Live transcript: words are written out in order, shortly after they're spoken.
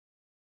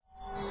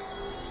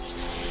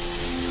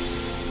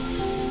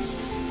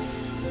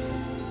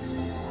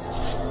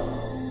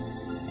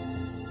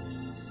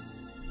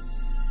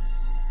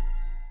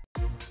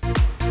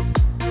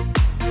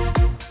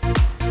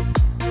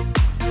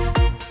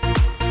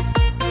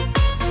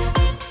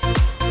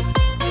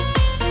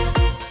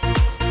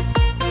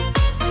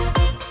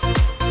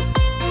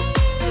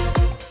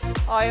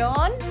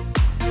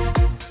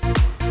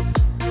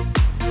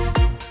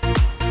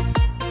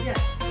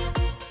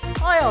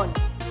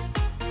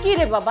কি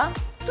রে বাবা,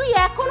 তুই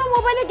এখনো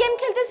মোবাইলে গেম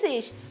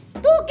খেলতেছিস?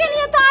 তোকে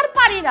নিয়ে তো আর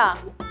পারি না।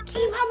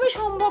 কিভাবে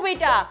সম্ভব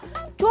এটা?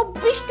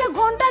 24টা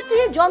ঘন্টা তুই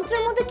এই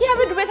যন্ত্রের মধ্যে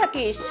কিভাবে ডুবে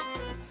থাকিস?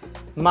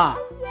 মা,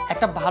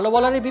 একটা ভালো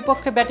বলারের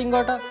বিপক্ষে ব্যাটিং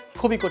করাটা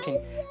খুবই কঠিন।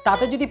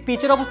 তাতে যদি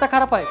পিচের অবস্থা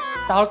খারাপ হয়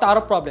তাহলে তো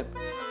আরও প্রবলেম।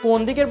 কোন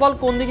দিকের বল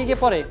কোন দিকে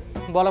গিয়ে পড়ে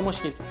বলা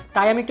মুশকিল।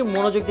 তাই আমি একটু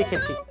মনোযোগ দিয়ে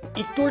খেলছি।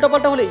 একটু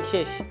উল্টাপাল্টা হলেই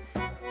শেষ।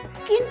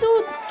 কিন্তু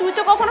তুই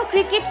তো কখনো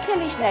ক্রিকেট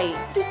খেলিস নাই,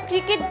 তুই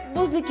ক্রিকেট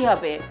বুঝলি কি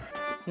হবে?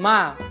 মা,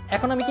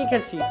 এখন আমি কি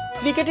খেলছি?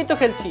 ক্রিকেটই তো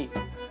খেলছি।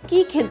 কি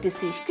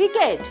খেলতেছিস?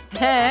 ক্রিকেট?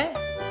 হ্যাঁ।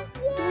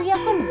 তুই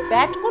এখন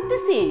ব্যাট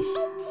করতেছিস?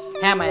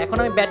 হ্যাঁ মা, এখন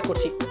আমি ব্যাট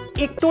করছি।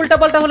 একটু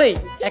উল্টাপাল্টা হলেই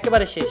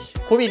একেবারে শেষ।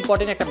 খুবই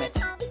ইম্পর্টেন্ট একটা ম্যাচ।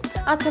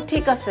 আচ্ছা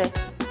ঠিক আছে,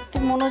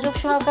 তুই মনোযোগ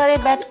সহকারে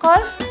ব্যাট কর।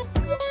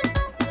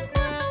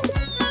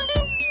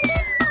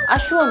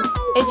 আর শোন,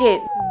 এই যে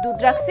দুধ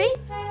রাখছি,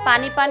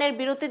 পানি পানের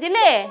বিরতি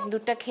দিলে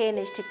দুধটা খেয়ে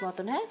নিস ঠিক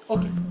মতন। হ্যাঁ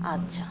ওকে।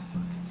 আচ্ছা।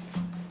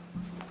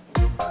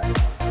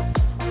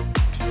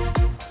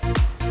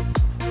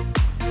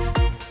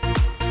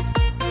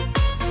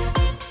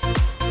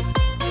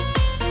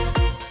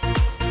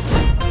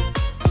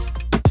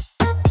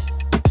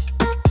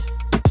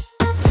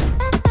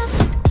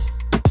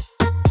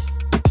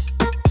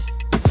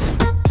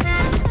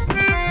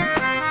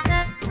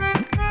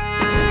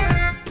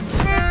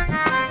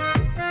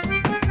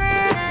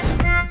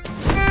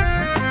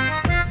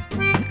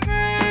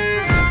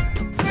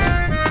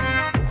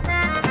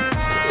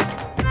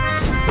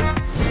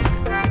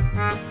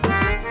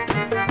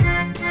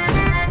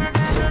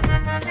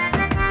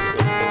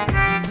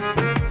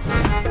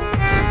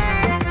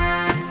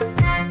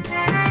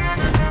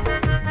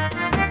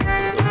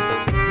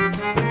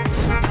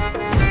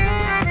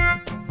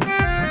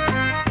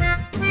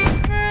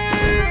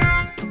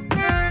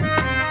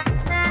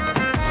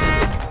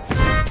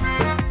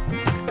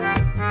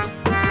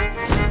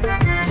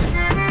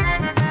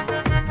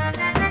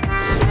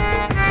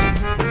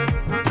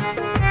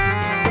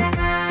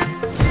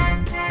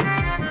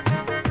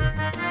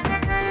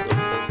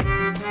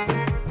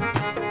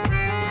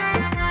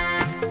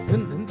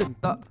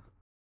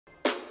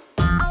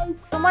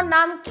 তোমার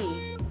নাম কি?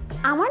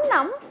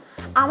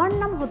 আমার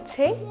নাম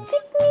হচ্ছে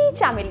চিকনি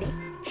চামেলি।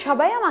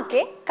 সবাই আমাকে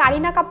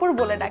কারিনা কাপুর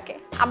বলে ডাকে,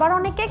 আবার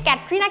অনেকে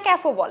ক্যাটরিনা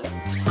ক্যাফও বলে।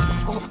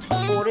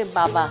 ওরে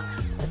বাবা,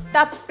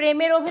 তা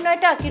প্রেমের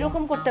অভিনয়টা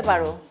কিরকম করতে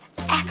পারো?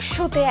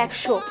 100তে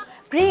 100।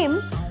 প্রেম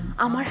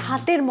আমার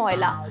হাতের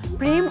ময়লা,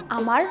 প্রেম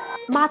আমার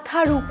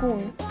মাথার উকুন,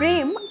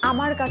 প্রেম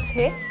আমার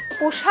কাছে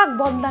পোশাক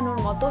বদলানোর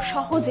মতো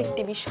সহজ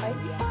একটি বিষয়।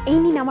 এই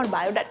নিন আমার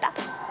বায়োডাটা।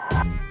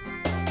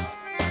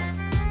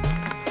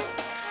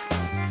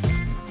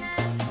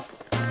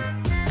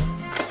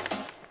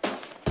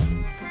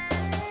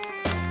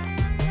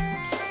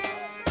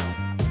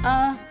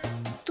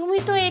 তুমি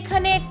তো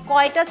এখানে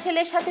কয়টা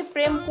ছেলের সাথে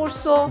প্রেম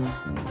করছো,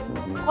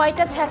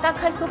 কয়টা ছ্যাঁকা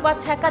খাইছো বা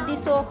ছ্যাঁকা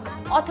দিছো,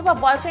 অথবা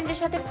বয়ফ্রেন্ডের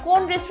সাথে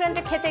কোন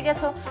রেস্টুরেন্টে খেতে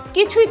গেছো,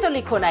 কিছুই তো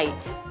লিখো নাই।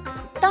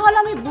 তাহলে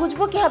আমি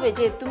বুঝবো কিভাবে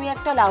যে তুমি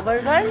একটা লাভার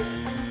গার্ল?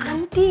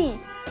 আন্টি,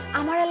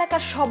 আমার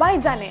এলাকার সবাই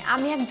জানে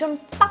আমি একজন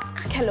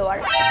পাক্কা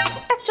খেলোয়াড়।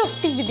 একটা চোখ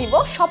টিভি দিব,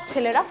 সব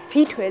ছেলেরা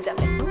ফিট হয়ে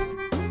যাবে।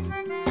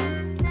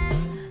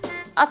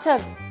 আচ্ছা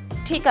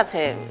ঠিক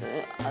আছে,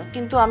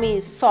 কিন্তু আমি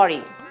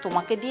সরি,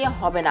 তোমাকে দিয়ে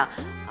হবে না।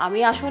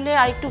 আমি আসলে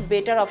আর একটু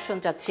বেটার অপশন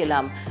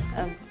চাচ্ছিলাম।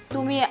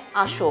 তুমি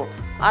আসো।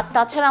 আর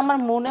তাছাড়া আমার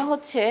মনে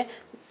হচ্ছে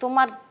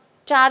তোমার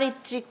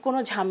চারিত্রিক কোনো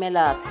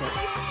ঝামেলা আছে।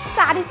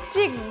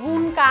 চারিত্রিক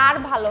গুণ কার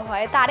ভালো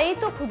হয় তারই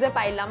তো খুঁজে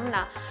পাইলাম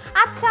না।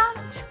 আচ্ছা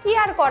কি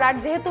আর করার,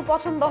 যেহেতু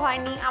পছন্দ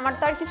হয়নি আমার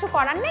তো আর কিছু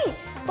করার নেই।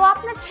 তো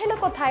আপনার ছেলে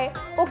কোথায়?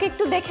 ওকে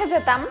একটু দেখে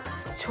যেতাম।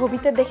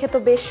 ছবিতে দেখে তো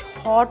বেশ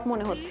হট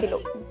মনে হচ্ছিল,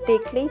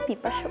 দেখলেই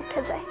পিপাসা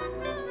উঠে যায়।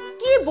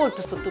 কি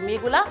বলতেছো তুমি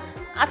এগুলা?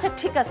 আচ্ছা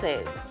ঠিক আছে,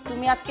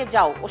 তুমি আজকে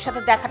যাও, ওর সাথে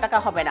দেখা টাকা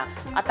হবে না।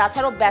 আর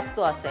তাছাড়াও ব্যস্ত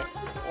আছে,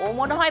 ও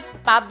মনে হয়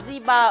পাবজি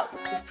বা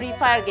ফ্রি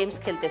ফায়ার গেমস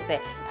খেলতেছে।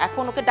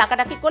 এখন ওকে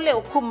ডাকাডাকি করলে ও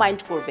খুব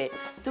মাইন্ড করবে।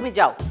 তুমি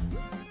যাও।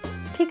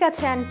 ঠিক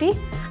আছে আন্টি,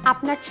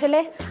 আপনার ছেলে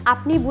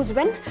আপনি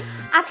বুঝবেন।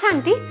 আচ্ছা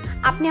আন্টি,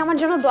 আপনি আমার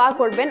জন্য দোয়া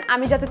করবেন,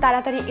 আমি যাতে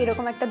তাড়াতাড়ি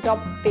এরকম একটা জব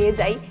পেয়ে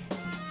যাই।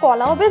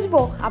 কলাও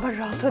বেচবো, আবার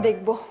রথও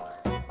দেখবো।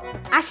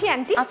 আসি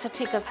আন্টি। আচ্ছা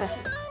ঠিক আছে,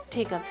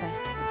 ঠিক আছে।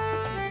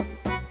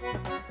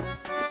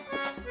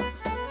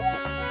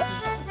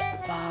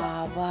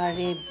 বাবা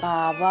রে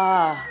বাবা,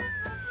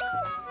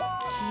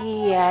 কি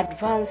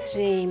অ্যাডভান্স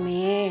রে এই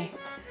মেয়ে।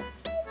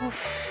 উফ।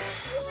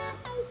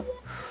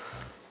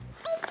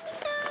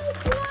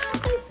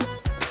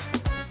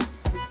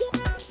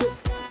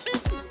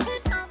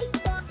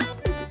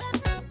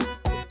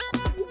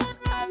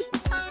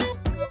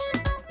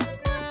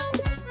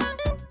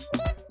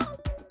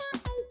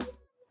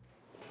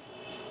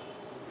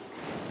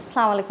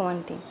 আসসালামু আলাইকুম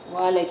আন্টি।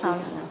 ওয়ালাইকুম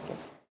আসসালাম।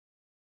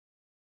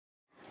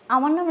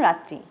 আমার নাম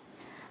রাত্রি।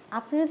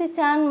 আপনি যদি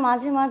চান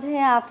মাঝে মাঝে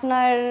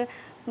আপনার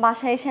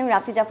বাসায় এসে আমি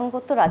রাত্রি যাপন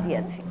করতে রাজি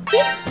আছি।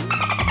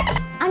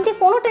 আন্টি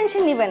কোনো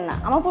টেনশন নেবেন না,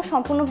 আমার উপর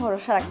সম্পূর্ণ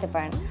ভরসা রাখতে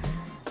পারেন।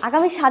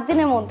 আগামী 7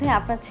 দিনের মধ্যে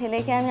আপনার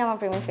ছেলেকে আমি আমার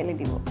প্রেমে ফেলে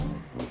দিব।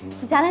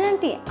 জানেন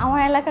আন্টি, আমার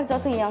এলাকার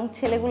যত ইয়াং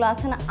ছেলেগুলো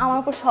আছে না, আমার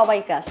উপর সবাই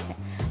ক্রাশ খায়,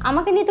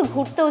 আমাকে নিয়ে তো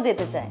ঘুরতেও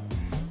যেতে চায়।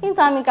 কিন্তু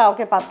আমি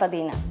কাউকে পাত্তা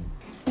দিই না।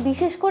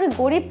 বিশেষ করে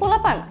গরিব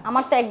পোলাপান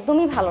আমার তো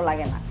একদমই ভালো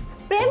লাগে না।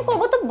 প্রেম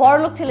করবো তো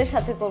বড়লোক ছেলের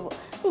সাথে করব,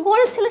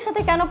 গরিব ছেলের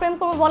সাথে কেন প্রেম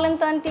করবো বলেন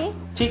তো আন্টি?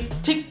 ঠিক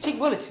ঠিক ঠিক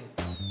বলেছে।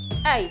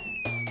 এই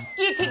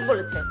কি ঠিক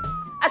বলেছে?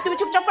 আর তুমি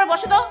চুপচাপ করে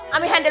বসে দাও,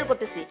 আমি হ্যান্ডেল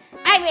করতেছি।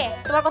 এই মেয়ে,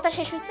 তোমার কথা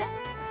শেষ হয়েছে?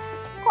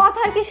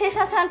 কথার কি শেষ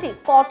আছে আন্টি?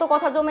 কত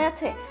কথা জমে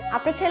আছে।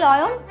 আপনার ছেলে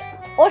অয়ন,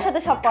 ওর সাথে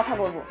সব কথা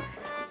বলবো।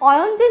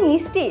 অয়ন যে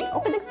মিষ্টি,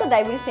 ওকে দেখতে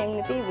ডায়াবেটিস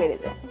এমনিতেই বেড়ে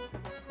যায়।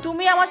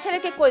 তুমি আমার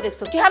ছেলেকে কই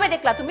দেখছো? কিভাবে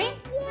দেখলা তুমি?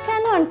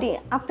 কেন আন্টি,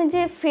 আপনি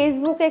যে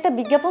ফেসবুকে একটা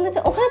বিজ্ঞাপন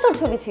দিয়েছে ওখানে তোর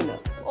ছবি ছিল।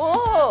 ও,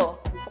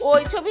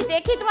 ওই ছবি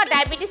দেখি তোমার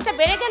ডায়াবেটিসটা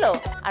বেড়ে গেল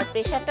আর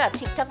প্রেশারটা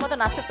ঠিকঠাক মতো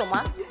আছে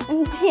তোমার?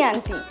 জি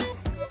আন্টি।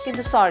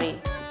 কিন্তু সরি,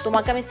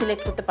 তোমাকে আমি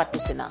সিলেক্ট করতে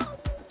পারতেছি না।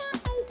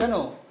 কেন?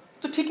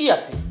 তো ঠিকই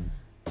আছে।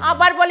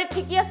 আবার বলে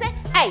ঠিকই আছে?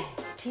 এই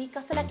ঠিক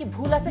আছে নাকি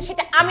ভুল আছে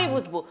সেটা আমি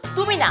বুঝবো,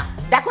 তুমি না।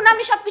 দেখো না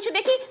আমি সবকিছু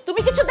দেখি,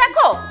 তুমি কিছু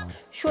দেখো?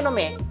 শোনো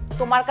মেয়ে,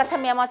 তোমার কাছে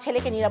আমি আমার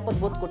ছেলেকে নিরাপদ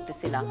বোধ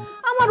করতেছি না।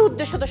 আমার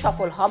উদ্দেশ্য তো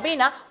সফল হবেই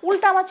না,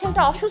 উল্টা আমার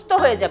ছেলেটা অসুস্থ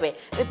হয়ে যাবে।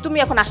 তুমি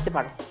এখন আসতে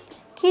পারো।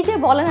 কি যে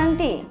বলেন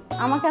আন্টি,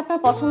 আমাকে আপনার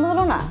পছন্দ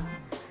হলো না?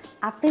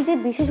 আপনি যে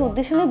বিশেষ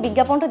উদ্দেশ্য নিয়ে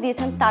বিজ্ঞাপনটা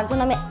দিয়েছেন তার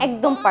জন্য আমি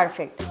একদম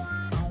পারফেক্ট।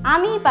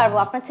 আমিই পারবো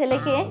আপনার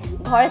ছেলেকে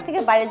ঘরের থেকে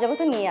বাইরের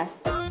জগতে নিয়ে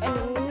আসতে।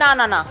 না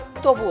না না,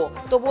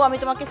 তবুও আমি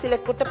তোমাকে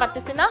সিলেক্ট করতে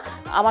পারতেছি না।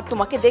 আমার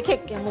তোমাকে দেখে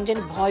কেমন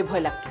জানি ভয়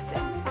ভয় লাগতেছে।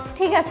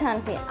 ঠিক আছে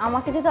আন্টি,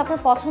 আমাকে যেহেতু আপনার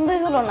পছন্দই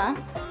হলো না,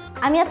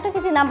 আমি আপনাকে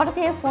যে নাম্বারটা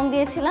থেকে ফোন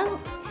দিয়েছিলাম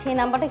সেই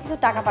নাম্বারটা কিছু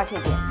টাকা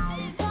পাঠিয়ে দিই।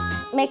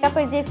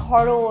 মেকআপের যে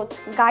খরচ,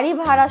 গাড়ি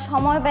ভাড়া,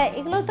 সময় ব্যয়,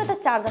 এগুলোর তো একটা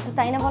চার্জ আছে,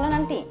 তাই না বলেন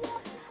আন্টি?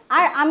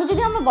 আর আমি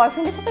যদি আমার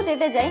বয়ফ্রেন্ডের সাথে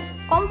ডেটে যাই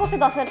কমপক্ষে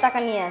 10,000 টাকা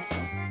নিয়ে আসি।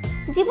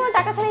 জীবনে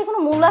টাকা ছাড়া কি কোনো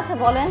মূল্য আছে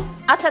বলেন?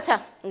 আচ্ছা আচ্ছা,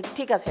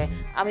 ঠিক আছে,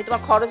 আমি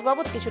তোমার খরচ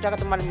বাবদ কিছু টাকা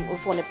তোমার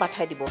ফোনে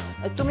পাঠিয়ে দিব।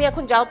 তুমি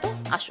এখন যাও তো,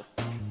 আসো।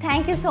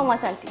 Thank you so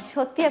much aunty,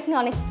 সত্যি আপনি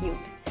অনেক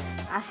কিউট।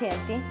 আসি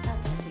আন্টি।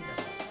 আচ্ছা ঠিক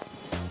আছে।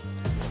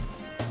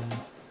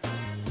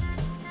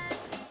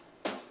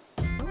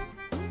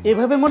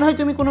 এভাবে মনে হয়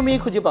তুমি কোনো মেয়ে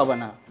খুঁজে পাবা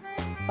না।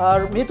 আর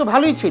মেয়ে তো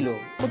ভালোই ছিল,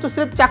 ও তো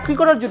সির্ফ চাকরি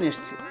করার জন্য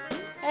এসেছে।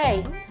 এই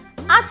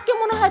আজকে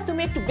মনে হয়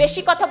তুমি একটু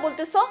বেশি কথা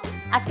বলতেছো।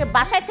 আজকে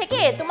বাসায় থেকে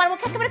তোমার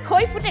মুখে একেবারে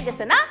খই ফুটে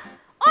গেছে না?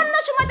 অন্য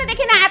সময় তো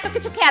দেখি না এত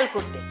কিছু খেয়াল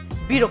করতে।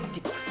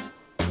 বিরক্তিকর।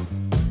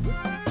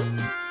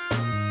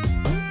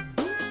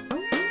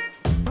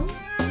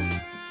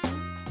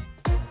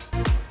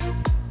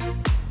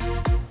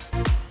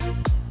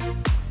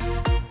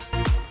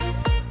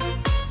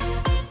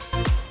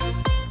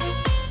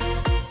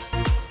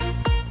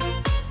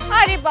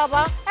 আরে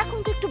বাবা, এখন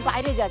তো একটু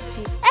বাইরে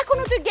যাচ্ছি,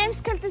 এখনো তুই গেমস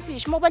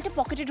খেলতেছিস? মোবাইলটা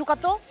পকেটে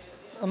ঢুকাতো।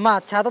 মা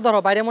ছাতা ধরো,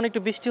 বাইরে মনে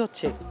একটু বৃষ্টি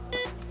হচ্ছে।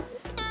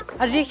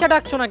 আর রিক্সা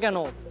ডাকছো না কেন?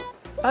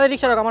 তাহলে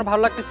রিক্সা ডাকো, আমার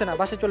ভালো লাগতেছে না,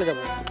 বাসে চলে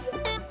যাবো।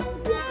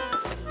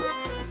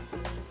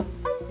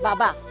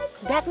 বাবা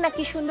দেখ না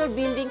কি সুন্দর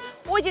বিল্ডিং,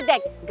 ওই যে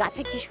দেখ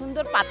গাছে কি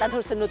সুন্দর পাতা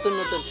ধরছে নতুন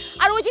নতুন,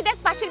 আর ওই যে দেখ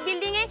পাশের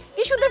বিল্ডিং এ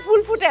কি সুন্দর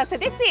ফুল ফুটে আছে,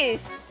 দেখছিস?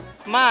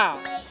 মা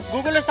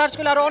গুগলে সার্চ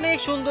করলে আরো অনেক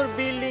সুন্দর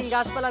বিল্ডিং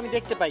গাছপালা আমি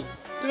দেখতে পাই।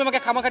 তুমি আমাকে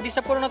খামাখা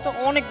ডিস্টার্ব করো না তো,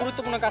 অনেক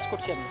গুরুত্বপূর্ণ কাজ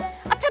করছি আমি।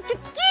 আচ্ছা তুই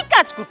কি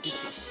কাজ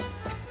করতেছিস?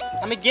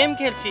 আমি গেম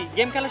খেলছি,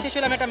 গেম খেলা শেষ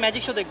হলে আমি একটা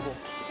ম্যাজিক শো দেখবো।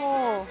 ও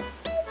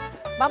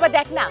বাবা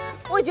দেখ না,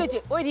 ওই যে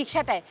ওই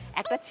রিক্সাটায়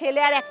একটা ছেলে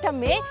আর একটা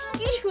মেয়ে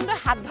কি সুন্দর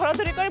হাত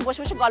ধরাধরি করে বসে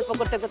বসে গল্প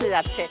করতে করতে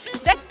যাচ্ছে।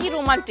 দেখ কি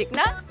রোমান্টিক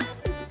না?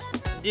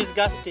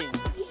 ডিসগাস্টিং।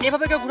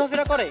 এভাবে কেউ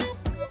ঘোরাফেরা করে?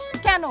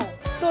 কেন,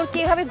 তোর কি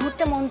এভাবে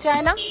ঘুরতে মন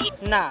চায় না?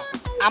 না,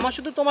 আমার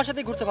শুধু তোমার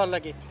সাথে ঘুরতে ভালো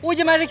লাগে। ওই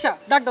যে মায়ের রিক্সা,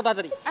 ডাক দাও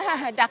তাড়াতাড়ি। হ্যাঁ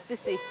হ্যাঁ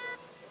ডাকতেছি।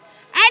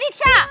 এই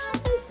রিক্সা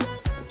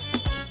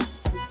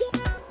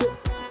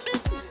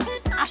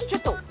আসছে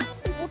তো,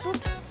 উঠ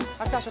উঠ।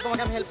 আচ্ছা আসো,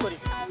 তোমাকে আমি হেল্প করি।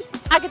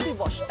 আগে তুই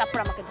বস, তারপর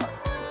আমাকে ধর।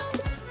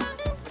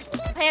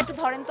 ভাই একটু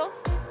ধরেন তো।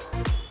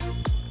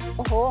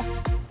 ওহো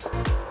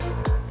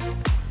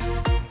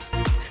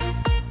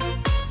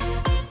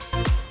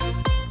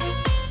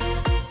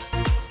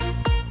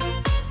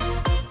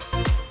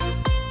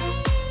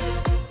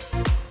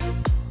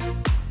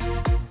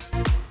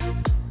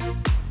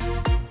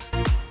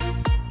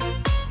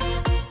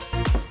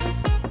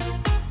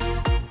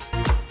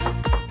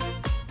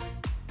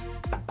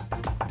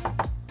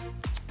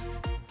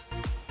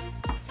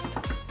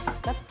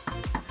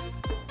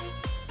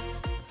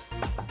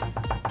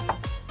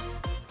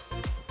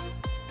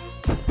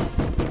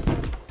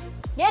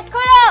গেট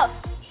খোলো।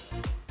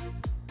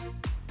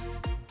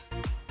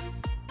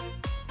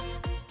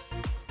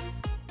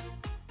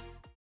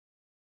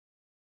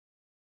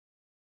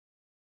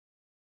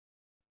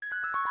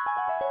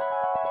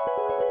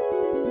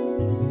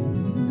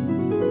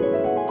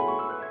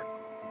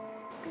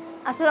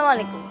 আসসালামু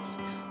আলাইকুম।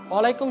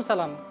 ওয়ালাইকুম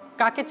সালাম।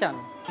 কাকে চান?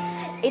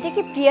 এটা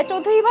কি প্রিয়া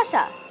চৌধুরীর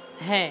বাসা?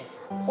 হ্যাঁ।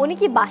 উনি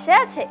কি বাসায়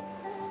আছে?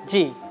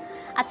 জি।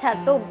 আচ্ছা,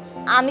 তো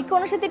আমি কি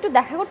ওনার সাথে একটু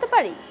দেখা করতে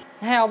পারি?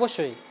 হ্যাঁ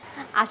অবশ্যই।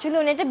 আসলে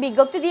উনি একটা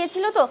বিজ্ঞপ্তি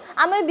দিয়েছিল, তো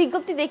আমি ওই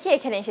বিজ্ঞপ্তি দেখে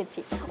এখানে এসেছি।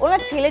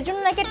 ওনার ছেলের জন্য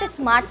নাকি একটা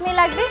স্মার্ট মেয়ে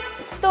লাগবে,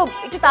 তো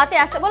একটু তাড়াতাড়ি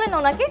আসতে বলেন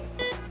ওনাকে।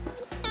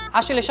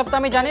 আসলে এসব তো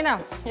আমি জানি না,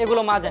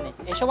 এগুলো মা জানে।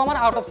 এসব আমার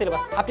আউট অফ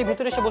সিলেবাস। আপনি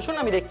ভিতরে এসে বসুন,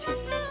 আমি দেখছি।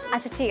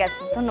 আচ্ছা ঠিক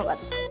আছে, ধন্যবাদ।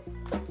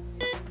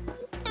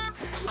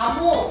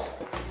 আম্মু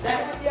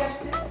দেখো তো কি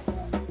আসছে।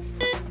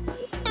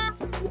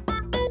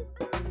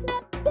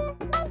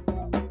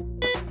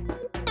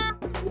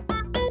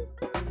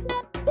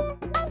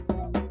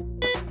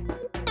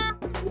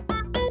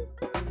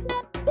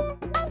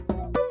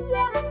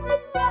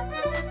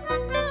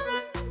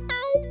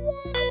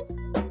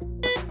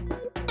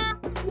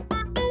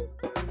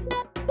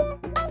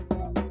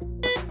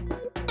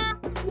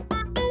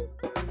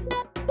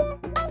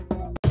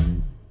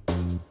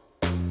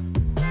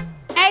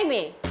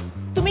 মেয়ে,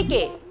 তুমি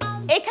কে?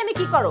 এখানে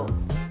কি করো?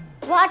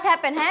 What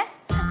happen? হ্যাঁ,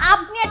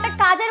 আপনি একটা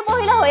কাজের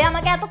মহিলা হয়ে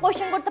আমাকে এত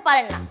কোশ্চেন করতে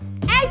পারেন না।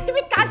 এই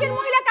তুমি কাজের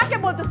মহিলা কাকে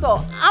বলতেছো?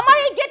 আমার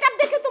এই গেটআপ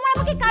দেখে তোমার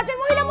আমাকে কাজের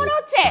মহিলা মনে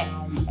হচ্ছে?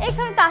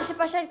 এখানে তো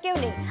আশেপাশে আর কেউ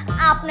নেই,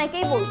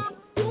 আপনাকেই বলছি।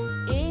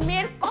 এই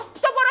মেয়ের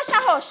কত বড়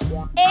সাহস!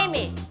 এই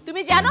মেয়ে,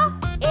 তুমি জানো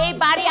এই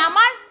বাড়ি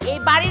আমার, এই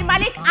বাড়ির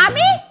মালিক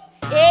আমি।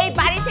 এই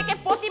বাড়ি থেকে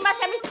প্রতি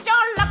মাসে আমি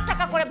 4 লাখ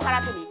টাকা করে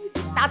ভাড়া তুলি।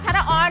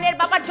 তাছাড়া অয়নের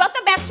বাবার যত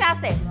ব্যবসা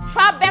আছে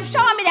সব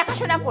ব্যবসাও আমি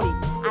দেখাশোনা করি।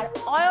 আর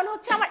অয়ন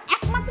হচ্ছে আমার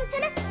একমাত্র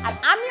ছেলে, আর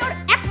আমি ওর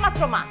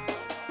একমাত্র মা।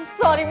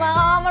 সরি মা,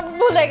 আমার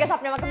ভুল হয়ে গেছে,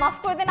 আপনি আমাকে মাফ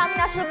করে দেন। আমি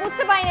আসলে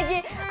বুঝতে পারিনি যে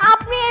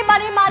আপনি এই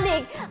বাড়ির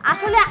মালিক।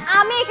 আসলে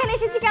আমি এখানে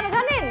এসেছি কেন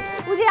জানেন?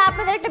 বুঝি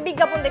আপনাদের একটা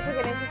বিজ্ঞাপন দেখতে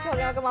এখানে এসেছি।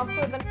 সরি, আমাকে মাফ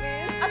করে দেন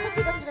প্লিজ। আচ্ছা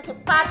ঠিক আছে, ঠিক আছে,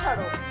 পা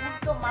ছাড়ো,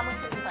 তো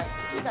মানুষের ভাই।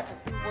 ঠিক আছে,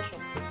 তুমি বসো।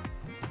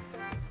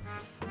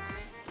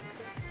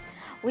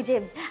 ওই যে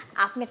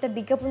আপনি একটা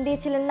বিজ্ঞাপন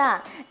দিয়েছিলেন না,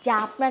 যে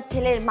আপনার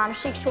ছেলের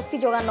মানসিক শক্তি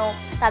যোগানো,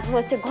 তারপর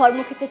হচ্ছে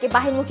ঘরমুখী থেকে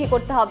বাহিরমুখী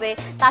করতে হবে,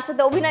 তার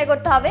সাথে অভিনয়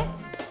করতে হবে,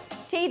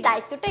 সেই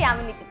দায়িত্বটাই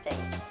আমি নিতে চাই।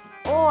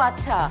 ও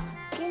আচ্ছা,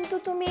 কিন্তু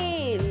তুমি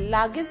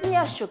লাগেজ নিয়ে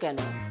আসছো কেন?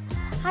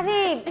 আরে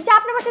যে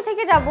আপনার বাসা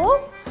থেকে যাব,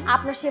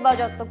 আপনার সেবা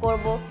যত্ন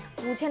করব,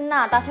 বুঝেন না।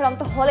 তাছাড়া আমি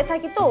তো হলে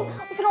থাকি, তো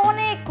ওখানে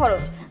অনেক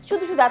খরচ।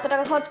 শুধু শুধু এত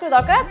টাকা খরচ করে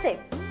দরকার আছে?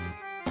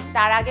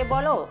 তার আগে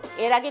বলো,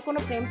 এর আগে কোনো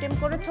প্রেম টেম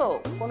করেছো?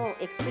 কোনো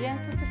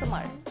এক্সপিরিয়েন্স আছে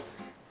তোমার?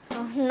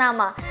 না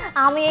মা,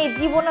 আমি এই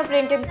জীবনে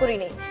প্রেম টেম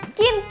করিনি,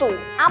 কিন্তু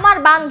আমার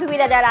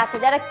বান্ধবীরা যারা আছে,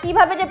 যারা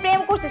কিভাবে যে প্রেম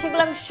করছে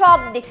সেগুলো আমি সব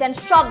দেখছি,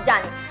 সব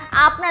জানি।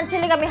 আপনার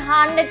ছেলেকে আমি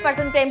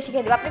 100% প্রেম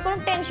শিখিয়ে দেবো, আপনি কোনো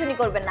টেনশনই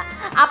করবেন না।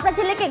 আপনার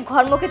ছেলেকে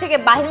ঘরমুখী থেকে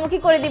বাহিরমুখী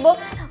করে দিব,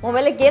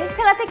 মোবাইলে গেমস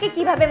খেলা থেকে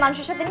কিভাবে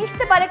মানুষের সাথে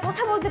মিশতে পারে,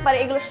 কথা বলতে পারে,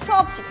 এগুলো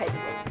সব শিখাই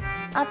দিব।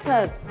 আচ্ছা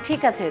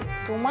ঠিক আছে,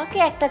 তোমাকে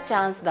একটা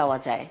চান্স দেওয়া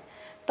যায়।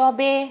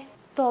 তবে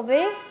তবে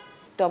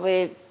তবে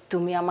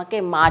তুমি আমাকে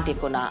মা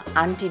ডেকো না,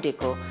 আন্টি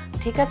ডেকো,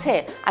 ঠিক আছে?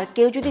 আর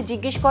কেউ যদি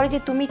জিজ্ঞেস করে যে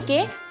তুমি কে,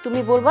 তুমি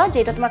বলবা যে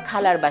এটা তোমার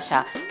খালার বাসা,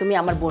 তুমি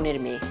আমার বোনের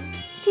মেয়ে।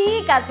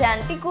 ঠিক আছে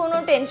আন্টি, কোনো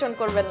টেনশন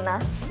করবেন না।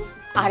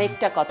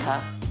 আরেকটা কথা।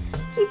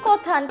 কি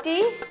কথা আন্টি?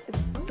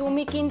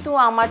 তুমি কিন্তু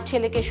আমার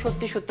ছেলেকে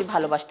সত্যি সত্যি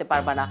ভালোবাসতে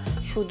পারবা না,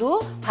 শুধু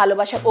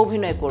ভালোবাসার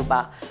অভিনয় করবা।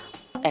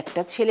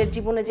 একটা ছেলের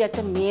জীবনে যে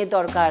একটা মেয়ে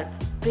দরকার,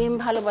 প্রেম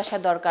ভালোবাসা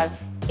দরকার,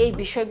 এই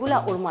বিষয়গুলো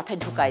ওর মাথায়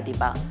ঢুকাই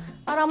দিবা।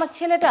 আর আমার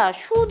ছেলেটা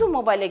শুধু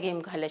মোবাইলে গেম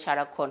খেলে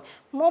সারাক্ষণ।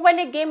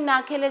 মোবাইলে গেম না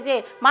খেলে যে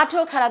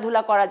মাঠেও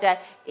খেলাধুলা করা যায়,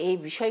 এই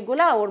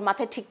বিষয়গুলো ওর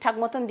মাথায় ঠিকঠাক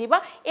মতন দিবা।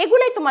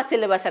 এগুলোই তোমার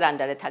সিলেবাসের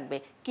আন্ডারে থাকবে।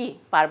 কি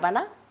পারবা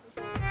না?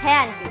 হ্যাঁ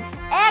আন্টি,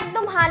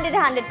 একদম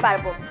 100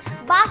 পারবো।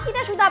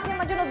 বাকিটা শুধু আপনি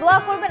আমার জন্য দোয়া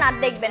করবেন, আর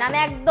দেখবেন আমি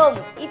একদম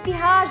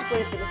ইতিহাস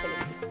গড়ে তুলে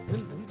ফেলেছি।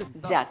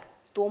 যাক,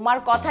 তোমার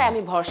কথায়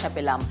আমি ভরসা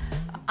পেলাম।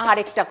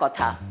 আরেকটা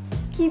কথা।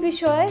 কি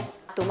বিষয়?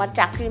 তোমার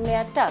চাকরির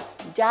মেয়াদটা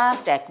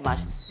জাস্ট 1 মাস,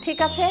 ঠিক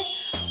আছে?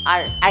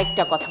 আর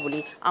আরেকটা কথা বলি,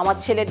 আমার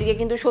ছেলের দিকে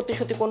কিন্তু সত্যি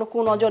সত্যি কোনো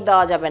কুনজর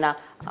দেওয়া যাবে না।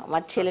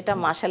 আমার ছেলেটা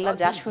মাশাআল্লাহ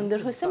যা সুন্দর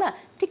হয়েছে না,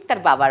 ঠিক তার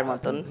বাবার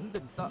মতন।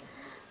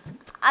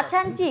 আচ্ছা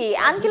আন্টি,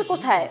 আঙ্কেল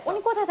কোথায়? উনি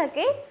কোথায়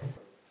থাকে?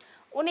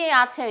 উনি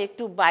আছে,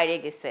 একটু বাইরে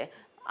গেছে।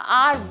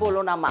 আর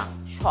বলো না মা,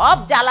 সব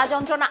জ্বালা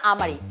যন্ত্রণা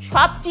আমারই,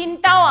 সব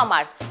চিন্তাও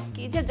আমার।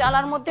 কি যে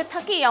জ্বালার মধ্যে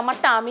থাকি,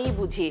 আমারটা আমিই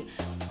বুঝি।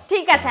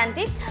 ঠিক আছে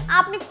আন্টি,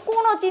 আপনি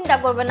কোনো চিন্তা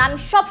করবেন না, আমি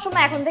সব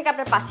সময় এখন থেকে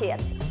আপনার পাশেই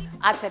আছি।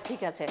 আচ্ছা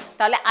ঠিক আছে,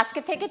 তাহলে আজকে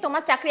থেকে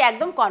তোমার চাকরি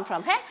একদম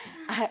কনফার্ম। হ্যাঁ,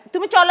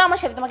 তুমি চলো আমার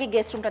সাথে, তোমাকে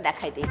গেস্ট রুমটা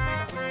দেখাই দিই।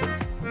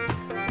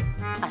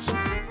 আসো।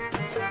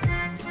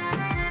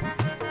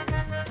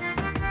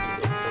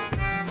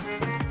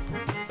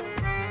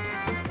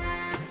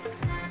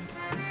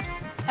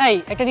 এই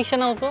একটা রিক্সা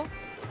নাও তো।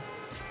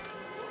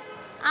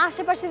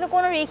 আশেপাশে তো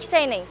কোনো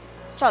রিক্সাই নেই,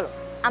 চলো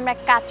আমরা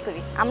এক কাজ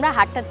করি, আমরা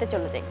হাঁটতে হাঁটতে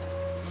চলে যাই।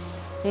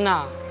 না,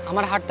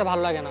 আমার হাঁটতে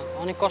ভালো লাগে না,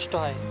 অনেক কষ্ট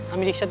হয়,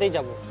 আমি রিক্সাতেই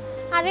যাব।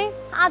 আরে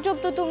আজব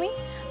তো তুমি,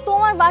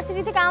 তোমার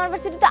ভার্সিটি থেকে আমার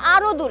ভার্সিটি তো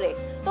আরো দূরে,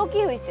 তো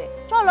কি হয়েছে?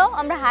 চলো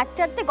আমরা হাঁটতে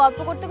হাঁটতে গল্প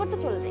করতে করতে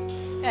চলে যাই।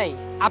 এই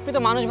আপনি তো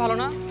মানুষ ভালো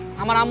না,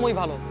 আমার আম্মুই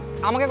ভালো,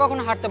 আমাকে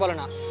কখনো হাঁটতে বলে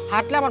না।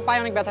 হাঁটলে আমার পায়ে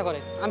অনেক ব্যথা করে,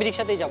 আমি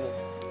রিক্সাতেই যাব।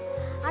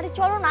 আরে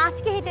চলো না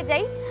আজকে হেঁটে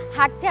যাই,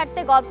 হাঁটতে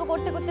হাঁটতে গল্প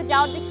করতে করতে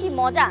যাওয়ার যে কি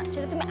মজা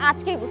সেটা তুমি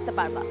আজকেই বুঝতে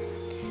পারবা।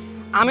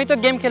 আমি তো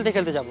গেম খেলতে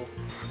খেলতে যাব।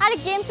 আরে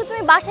গেম তো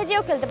তুমি বাসায়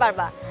যেও খেলতে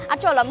পারবা। আর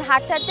চলো আমরা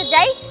হাঁটতে হাঁটতে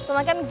যাই,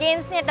 তোমাকে আমি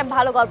গেমস নিয়ে একটা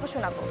ভালো গল্প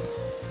শোনাবো।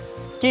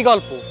 কি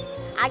গল্প?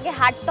 আগে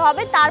হাঁটতে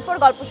হবে, তারপর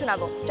গল্প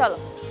শোনাবো, চলো।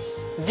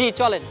 জি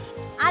চলেন।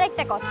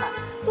 আরেকটা কথা,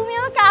 তুমি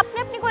আমাকে আপনি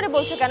আপনি করে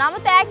বলছো কেন?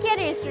 আমরা তো একই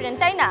ইয়ারের স্টুডেন্ট,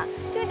 তাই না?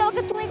 তুমি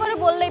তোমাকে তুমি করে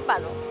বললেই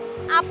পারো,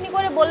 আপনি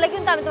করে বললে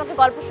কিন্তু আমি তোমাকে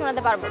গল্প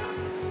শোনাতে পারবো না।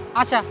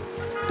 আচ্ছা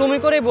তুমি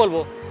করেই বলবো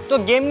তো,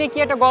 গেম নিয়ে কি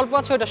একটা গল্প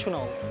আছে ওটা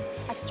শোনাও।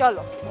 আচ্ছা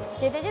চলো,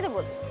 যেতে যেতে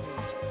বলবো।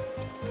 আসো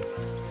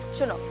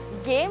শোনো,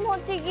 গেম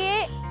হচ্ছে গিয়ে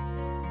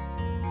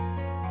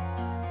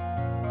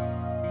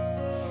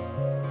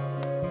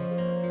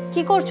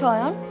কি করছো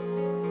অয়ন?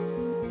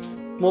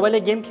 মোবাইলে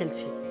গেম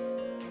খেলছি।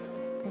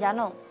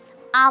 জানো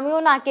আমিও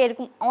নাকি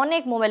এরকম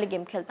অনেক মোবাইলে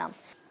গেম খেলতাম,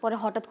 পরে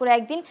হঠাৎ করে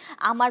একদিন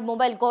আমার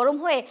মোবাইল গরম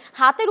হয়ে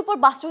হাতের উপর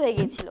বাস্ট হয়ে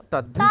গিয়েছিল।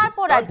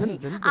 তারপর আর কি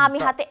আমি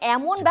হাতে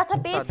এমন ব্যথা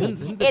পেয়েছি,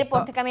 এরপর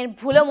থেকে আমি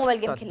ভুলে মোবাইল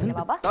গেম খেলি না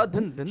বাবা।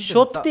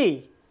 সত্যি?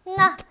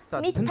 না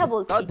মিথ্যা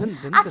বলছি।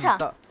 আচ্ছা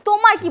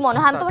তোমার কি মনে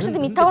হয় আমি তোমার সাথে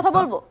মিথ্যা কথা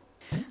বলবো?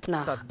 না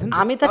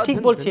আমি তা ঠিক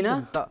বলছি না।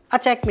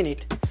 আচ্ছা 1 মিনিট,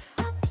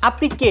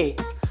 আপনি কে?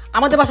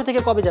 আমাদের বাসা থেকে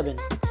কবে যাবেন?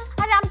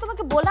 আরে আমি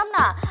তোমাকে বললাম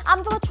না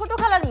আমি তোমার ছোট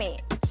খালার মেয়ে।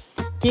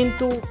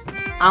 কিন্তু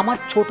আমার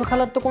ছোট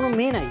খালার তো কোনো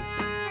মেয়ে নাই।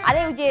 আরে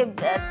ওই যে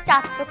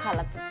চাচতো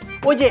খালা,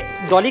 ওই যে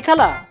জলি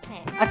খালা।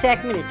 হ্যাঁ। আচ্ছা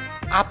 1 মিনিট,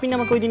 আপনি না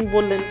আমাকে ওই দিন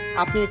বললেন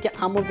আপনি নাকি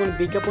আমার বোন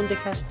বিজ্ঞাপন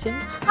দেখে আসছেন।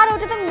 আরে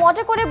ওটা তো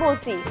মজা করে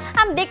বলছি,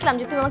 আমি দেখলাম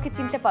যে তুমি আমাকে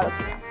চিনতে পারো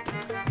কিনা।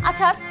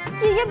 আচ্ছা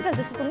কি গেম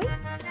খেলতেছো তুমি?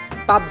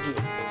 পাবজি।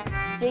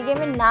 যে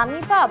গেমের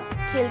নামই পাব,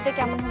 খেলতে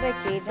কেমন হবে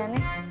কে জানে।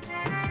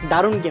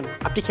 দারুণ গেম,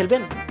 আপনি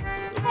খেলবেন?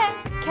 হ্যাঁ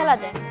খেলা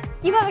যায়।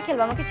 কিভাবে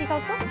খেলবো আমাকে শেখাও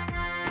তো।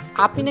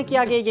 আপনি নাকি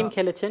আগে এই গেম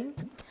খেলেছেন?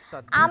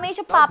 আমি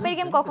এইসব পাপের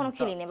গেম কখনো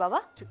খেলিনি বাবা।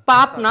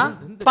 পাপ না,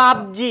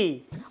 পাবজি।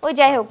 ওই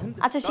যাই হোক,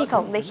 আচ্ছা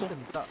শেখাও দেখি।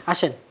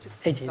 আসেন,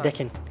 এই যে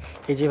দেখেন,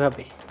 এই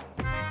যেভাবে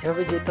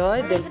এভাবে যেতে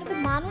হয়। এখানে তো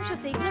মানুষ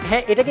আছে, এগুলো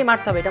হ্যাঁ এটাকে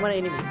মারতে হবে, এটা আমার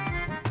এনিমি।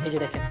 এই যে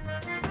দেখেন,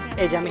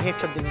 এই যে আমি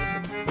হেডশট দিই।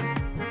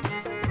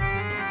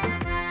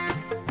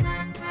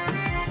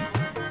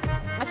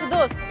 আচ্ছা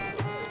দোস্ত,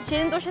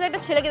 সেদিন তোর সাথে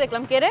একটা ছেলেকে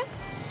দেখলাম, কে রে?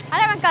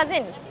 আরে আমার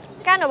কাজিন।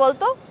 কেন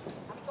বলতো?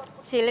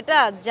 ছেলেটা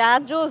যা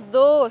জোস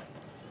দোস্ত,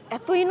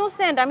 এত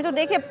ইনোসেন্ট, আমি তো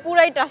দেখে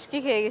পুরাই টাসকি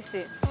খেয়ে গেছি।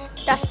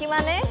 টাসকি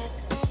মানে?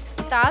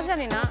 তা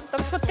জানি না,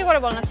 তবে সত্যি করে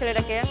বল না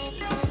ছেলেটাকে।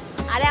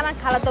 আরে আমার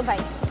খালাতো ভাই,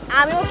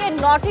 আমি ওকে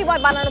নটি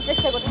বয় বানানোর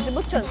চেষ্টা করতেছি,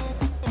 বুঝছো?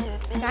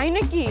 তাই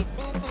নাকি?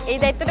 এই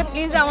দায়িত্বটা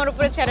প্লিজ আমার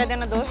উপরে ছেড়ে দে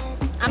না দোস্ত,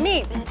 আমি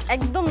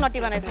একদম নটি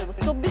বানাই ফেলবো।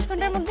 24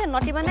 ঘন্টার মধ্যে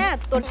নটি বানায়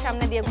তোর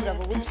সামনে দিয়ে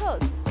ঘুরাবো, বুঝছো?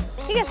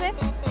 ঠিক আছে,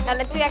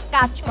 তাহলে তুই এক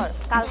কাজ কর,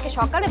 কালকে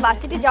সকালে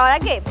ভার্সিটি যাওয়ার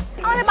আগে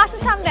আমাদের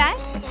বাসার সামনে আয়,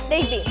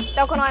 দেখবি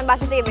তখন আমি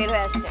বাসা থেকে বের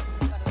হয়ে আসছে।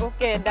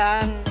 ওকে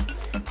ডান।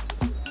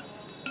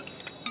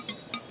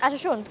 আচ্ছা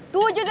শোন,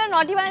 তুই যদি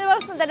নটি বানাতে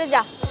পারিস না তাহলে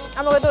যা,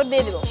 আমাকে তোর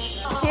দিয়ে দেবো,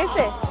 ঠিক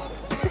আছে?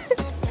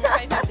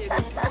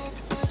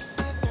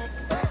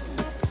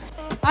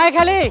 আয়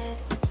খালি,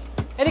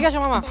 এদিকে আসো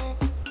মামা,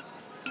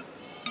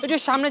 একটু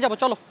সামনে যাবো,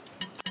 চলো।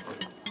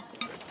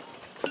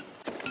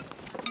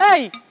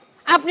 এই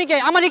আপনি কে?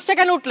 আমার রিক্সা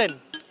কেন উঠলেন?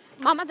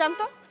 মামা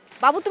জানতো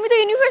বাবু তুমি তো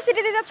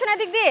ইউনিভার্সিটিতে যাচ্ছ না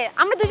এদিক দিয়ে,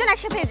 আমরা দুজন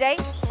একসাথে যাই,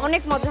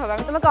 অনেক মজা হবে,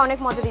 আমি তোমাকে অনেক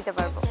মজা দিতে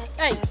পারবো।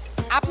 এই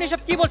আপনি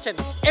সব কি বলছেন?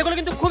 এগুলো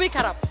কিন্তু খুবই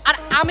খারাপ। আর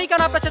আমি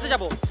কেন আপনার সাথে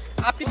যাব?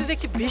 আপনি তো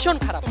দেখছি ভীষণ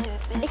খারাপ।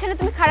 এখানে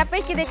তুমি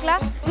খারাপের কি দেখলা?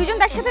 দুজন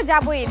তো একসাথে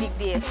যাবোই এদিক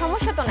দিয়ে,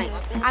 সমস্যা তো নাই।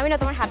 আমি না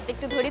তোমার হাতটা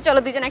একটু ধরি, চলো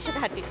দুজন একসাথে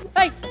হাঁটি।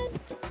 এই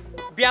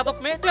বেয়াদব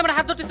মেয়ে, তুই আমার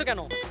হাত ধরতেছো কেন?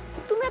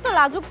 তুমি এত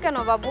লাজুক কেন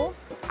বাবু?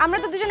 আমরা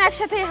তো দুজন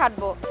একসাথেই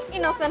হাঁটবো,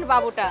 ইনোসেন্ট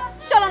বাবুটা।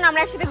 চলো না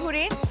আমরা একসাথে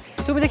ঘুরি।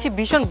 তুমি দেখছি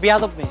ভীষণ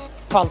বেয়াদব মেয়ে,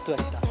 ফালতু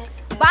একটা।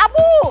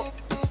 বাবু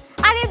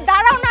আরে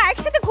দাঁড়াও না,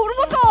 একসাথে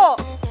ঘুরবো তো।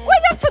 কই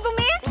যাচ্ছ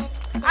তুমি?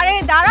 আরে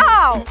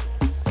দাঁড়াও।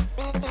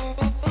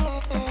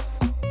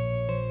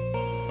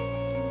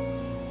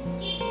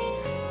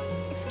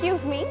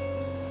 Excuse me.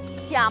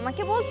 জি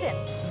আমাকে বলছেন?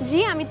 জি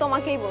আমি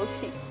তোমাকেই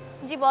বলছি।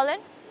 জি বলেন।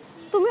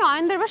 তুমি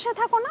অয়নদের বাসায়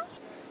থাকো না?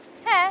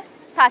 হ্যাঁ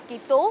থাকি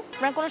তো,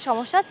 আপনার কোনো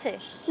সমস্যা আছে?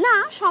 না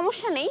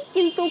সমস্যা নেই,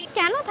 কিন্তু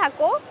কেন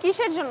থাকো,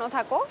 কিসের জন্য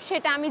থাকো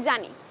সেটা আমি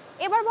জানি।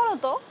 এবার বলো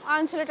তো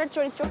অয়ন ছেলেটার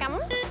চরিত্র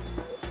কেমন?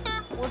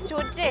 ওর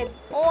চরিত্রে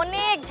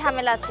অনেক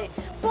ঝামেলা আছে,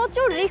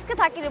 প্রচুর রিস্কে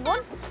থাকে রে বোন,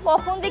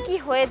 কখন যে কি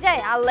হয়ে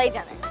যায় আল্লাহই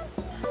জানে।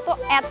 তো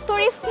এত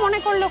রিস্ক মনে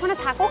করলে ওখানে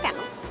থাকো কেন?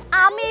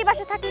 আমি এই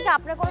বাসায় থাকলে কি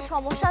আপনার কোনো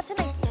সমস্যা আছে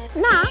নাকি?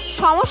 না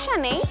সমস্যা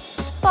নেই,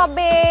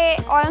 তবে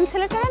অয়ন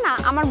ছেলেটারে না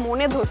আমার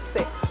মনে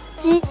ধরছে।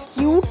 কি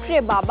কিউট রে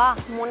বাবা,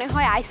 মনে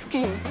হয়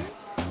আইসক্রিম।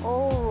 ও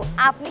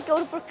আপনি কি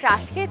ওর উপর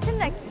ক্রাশ খেয়েছেন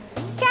নাকি?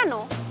 কেন,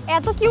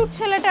 এত কিউট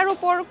ছেলেটার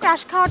উপর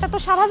ক্রাশ খাওয়াটা তো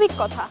স্বাভাবিক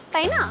কথা,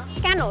 তাই না?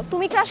 কেন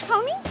তুমি ক্রাশ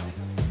খাওনি?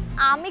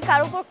 আমি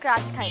কারোর উপর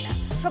ক্রাশ খাই না,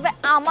 সবাই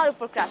আমার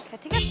উপর ক্রাশ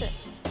খায়, ঠিক আছে?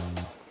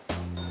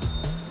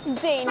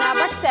 যেই না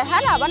আবার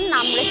চেহারা, আবার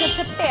নাম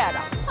রেখেছে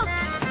পেয়ারা।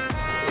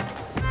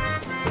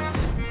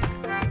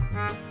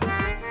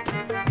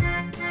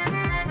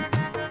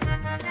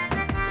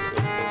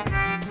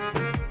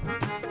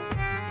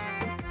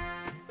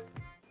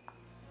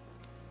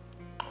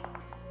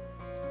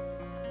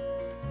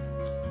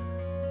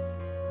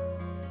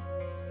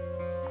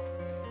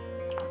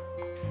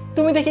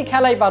 তুমি দেখি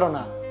খেলাই পারো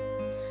না।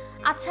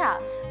 আচ্ছা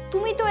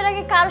তুমি তো এর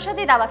আগে কারোর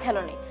সাথেই দাবা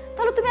খেলোনি,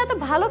 তাহলে তুমি এত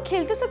ভালো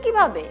খেলতেছো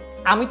কিভাবে?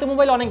 আমি তো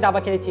মোবাইলে অনেক দাবা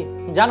খেলেছি,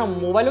 জানো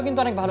মোবাইলও কিন্তু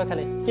অনেক ভালো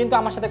খেলে, কিন্তু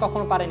আমার সাথে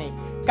কখনো পারেনি,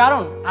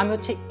 কারণ আমি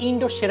হচ্ছে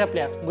ইনডোর সেরা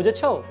প্লেয়ার,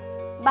 বুঝেছো?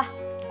 বাহ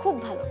খুব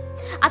ভালো।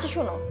 আচ্ছা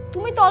শোনো,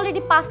 তুমি তো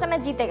অলরেডি 5টা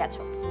ম্যাচ জিতে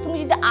গেছো, তুমি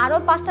যদি আরো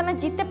 5টা ম্যাচ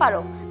জিততে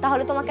পারো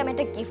তাহলে তোমাকে আমি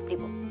একটা গিফট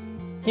দিব।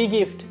 কি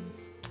গিফট?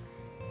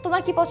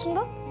 তোমার কি পছন্দ?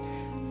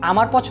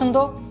 আমার পছন্দ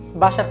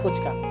বাসার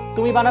ফুচকা,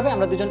 তুমি বানাবে,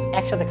 আমরা দুজন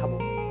একসাথে খাবো।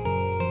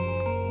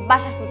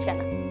 বাসার ফুচকা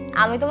না,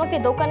 আমি তোমাকে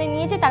দোকানে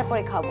নিয়ে যাই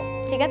তারপরে খাবো,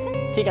 ঠিক আছে?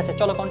 ঠিক আছে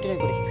চলো কন্টিনিউ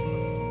করি।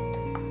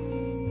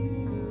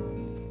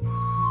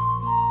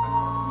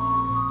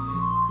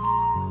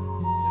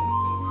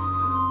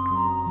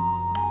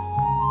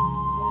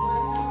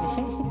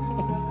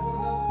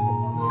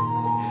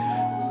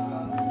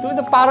 তুমি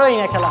তো পারোই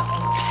না খেলা,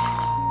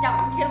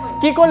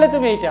 কি করলে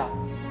তুমি এটা?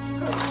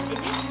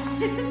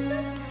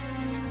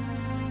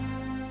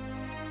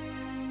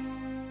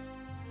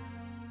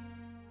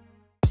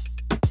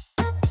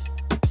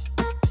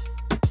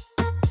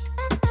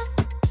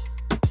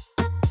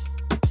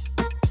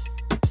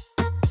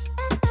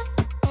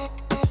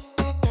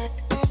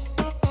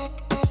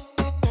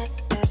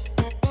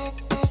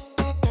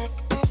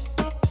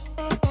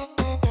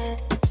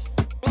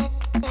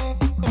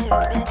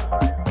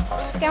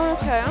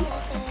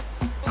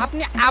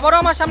 আপনি আবারও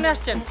আমার সামনে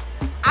আসছেন,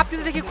 আপনি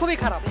তো দেখি খুবই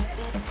খারাপ।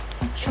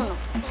 শোনো,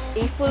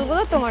 এই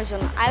ফুলগুলো তোমার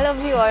জন্য। I love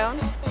you Ayan.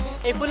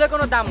 এই ফুলের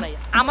কোনো দাম নাই,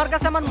 আমার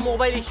কাছে আমার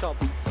মোবাইলই সব।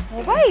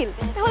 মোবাইল?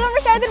 তাহলে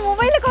আমরা সারাদিন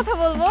মোবাইলে কথা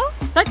বলবো।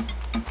 তাই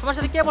তোমার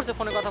সাথে কে বলছে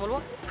ফোনে কথা বলবো?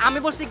 আমি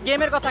বলছি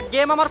গেমের কথা।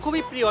 গেম আমার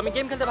খুবই প্রিয়, আমি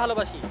গেম খেলতে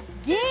ভালোবাসি।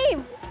 গেম?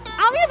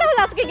 আমিও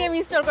তাহলে আজকে গেম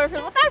ইনস্টল করে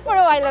ফেলবো,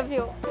 তারপরেও আই লাভ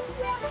ইউ।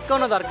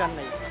 কোনো দরকার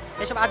নাই,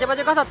 এসব আজে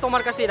বাজে কথা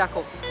তোমার কাছেই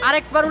রাখো।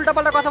 আরেকবার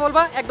উল্টাপাল্টা কথা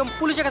বলবা একদম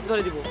পুলিশের কাছে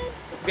ধরে দিব।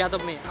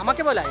 বেয়াদব মেয়ে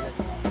আমাকে বলে আই লাভ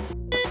ইউ।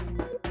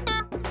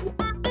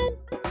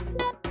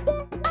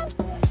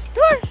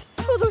 ধুর,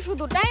 শুধু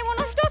শুধু টাইমও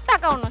নষ্ট,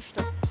 টাকাও নষ্ট।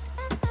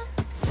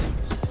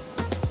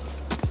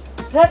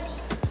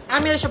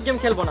 আমি আর এসব গেম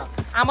খেলবো না,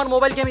 আমার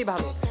মোবাইল গেমই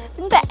ভালো।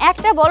 তুমি তো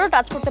একটা বলও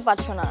টাচ করতে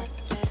পারছো না।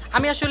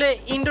 আমি আসলে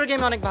ইনডোর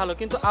গেমে অনেক ভালো,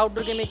 কিন্তু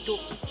আউটডোর গেমে একটু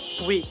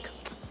উইক।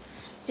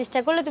 চেষ্টা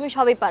করলে তুমি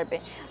সবই পারবে।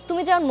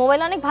 তুমি যেমন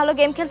মোবাইল অনেক ভালো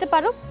গেম খেলতে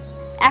পারো,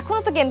 এখনো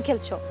তো গেম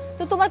খেলছো,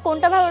 তো তোমার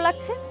কোনটা ভালো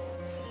লাগছে?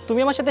 তুমি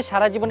আমার সাথে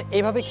সারা জীবন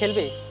এইভাবে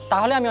খেলবে,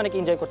 তাহলে আমি অনেক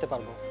এনজয় করতে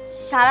পারবো।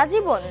 সারা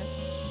জীবন?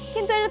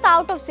 কিন্তু এটা তো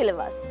আউট অফ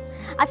সিলেবাস।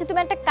 আচ্ছা তুমি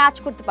একটা কাজ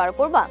করতে পারো,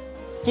 করবা?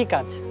 কি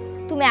কাজ?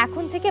 তুমি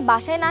এখন থেকে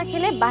বাসায় না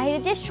খেলে বাইরে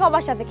যেয়ে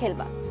সবার সাথে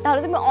খেলবা, তাহলে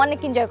তুমি অনেক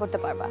এনজয় করতে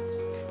পারবা।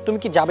 তুমি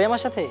কি যাবে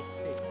আমার সাথে?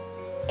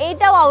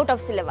 এইটাও আউট অফ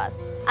সিলেবাস।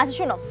 আচ্ছা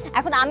শোনো,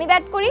 এখন আমি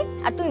ব্যাট করি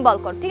আর তুমি বল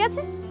কর, ঠিক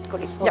আছে?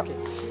 করি, যাও।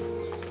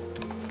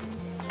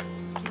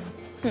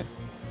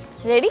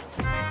 রেডি?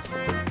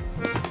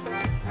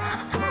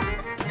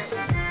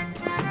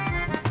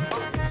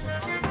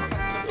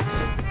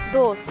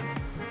 দোস্ত,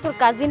 তোর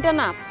কাজিনটা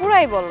না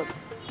পুরাই বলদ,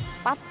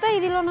 পাত্তাই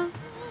দিল না।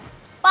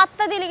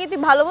 পাত্তা দিলে কি তুই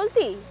ভালো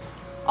বলতি?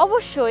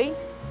 অবশ্যই,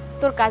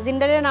 তোর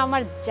কাজিনটারে না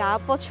আমার যা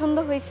পছন্দ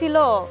হয়েছিল,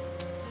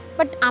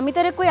 বাট আমি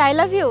তারে কই আই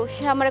লাভ ইউ,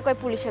 সে আমারে কই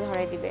পুলিশে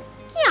ধরাই দিবে।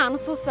 কি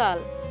আনসোশাল।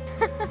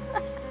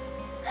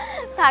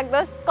 থাক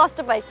দোস্ত, কষ্ট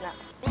পাইস না।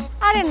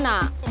 আরে না,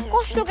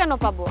 কষ্ট কেন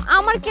পাবো?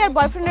 আমার কি আর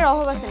বয়ফ্রেন্ডের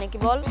অভাব আছে নাকি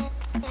বল?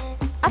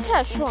 আচ্ছা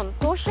শোন,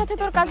 তোর সাথে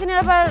তোর কাজিনের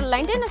আবার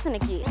লাইন টাইন আছে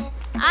নাকি?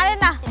 আরে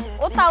না,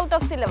 ও তো আউট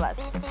অফ সিলেবাস।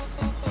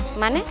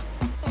 মানে?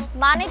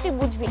 মানে তুই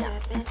বুঝবি না।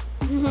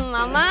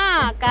 মামা,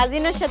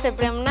 কাজিনের সাথে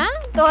প্রেম না?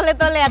 তলে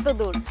তলে এত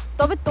দূর।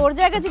 তবে তোর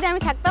জায়গায় যদি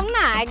আমি থাকতাম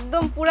না,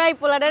 একদম পুরাই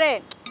পোলাডারে।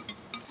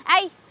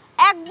 এই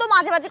একদম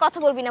আজে বাজে কথা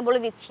বলবি না বলে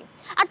দিচ্ছি।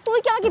 আর তুই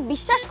কি আমাকে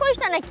বিশ্বাস করিস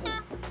না নাকি?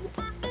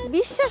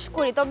 বিশ্বাস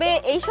করি, তবে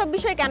এইসব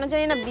বিষয়ে কেন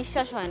জানি না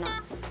বিশ্বাস হয় না।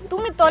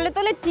 তুমি তলে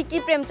তলে ঠিকই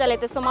প্রেম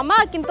চালাইতেছো মামা,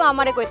 কিন্তু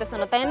আমারে কইতেছো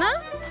না, তাই না?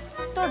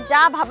 তোর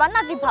যা ভাবার না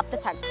তুই ভাবতে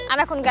থাক, আমি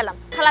এখন গেলাম।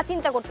 খালা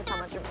চিন্তা করতেছে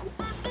আমার জন্য।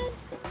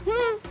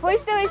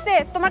 হইছে হইছে,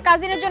 তোমার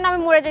কাজিনের জন্য আমি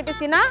মরে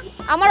যাইতেছি না,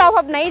 আমার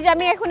অভাব নাই যে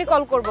আমি এখনই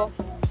কল করব।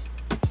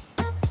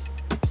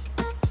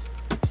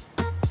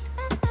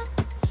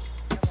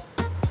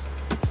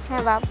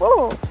 হ্যাঁ বাবু।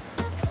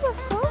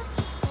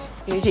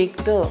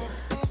 রিক্ত,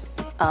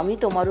 আমি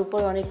তোমার উপর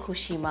অনেক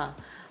খুশি মা।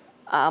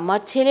 আমার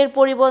ছেলের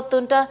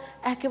পরিবর্তনটা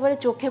একেবারে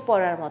চোখে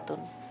পড়ার মতন।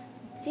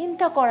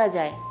 চিন্তা করা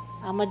যায়,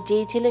 আমার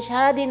যেই ছেলে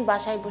সারাদিন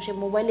বাসায় বসে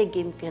মোবাইলে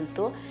গেম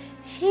খেলতো,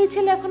 সেই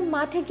ছেলে এখন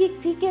মাঠে গিয়ে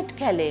ক্রিকেট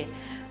খেলে।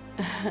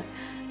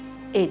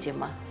 এই যে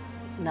মা,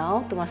 নাও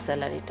তোমার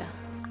স্যালারিটা।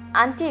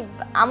 আন্টি,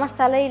 আমার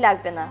স্যালারি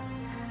লাগবে না।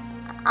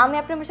 আমি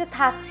আপনার পাশে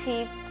থাকছি,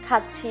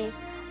 খাচ্ছি,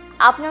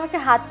 আপনি আমাকে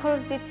হাত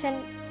খরচ দিচ্ছেন,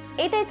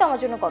 এটাই তো আমার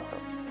জন্য কত।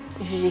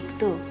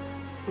 রিক্ত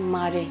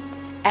মারে,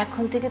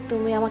 এখন থেকে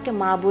তুমি আমাকে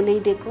মা বলেই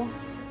ডেকো।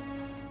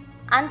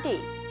 আন্টি,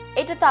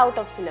 এটা তো আউট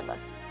অফ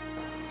সিলেবাস।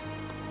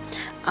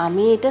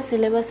 আমি এটা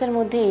সিলেবাসের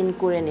মধ্যে ইন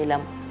করে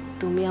নিলাম,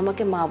 তুমি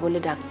আমাকে মা বলে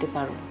ডাকতে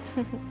পারো।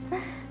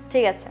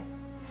 ঠিক আছে,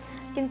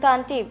 কিন্তু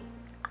আন্টি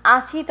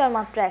আছি তো আর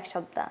মাত্র এক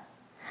সপ্তাহ।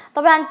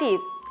 তবে আন্টি,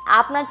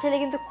 আপনার ছেলে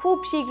কিন্তু খুব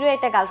শীঘ্রই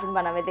একটা গার্লফ্রেন্ড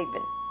বানাবে,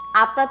 দেখবেন।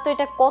 আপনার তো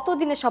এটা কত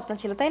দিনের স্বপ্ন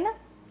ছিল, তাই না?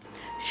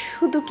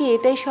 শুধু কি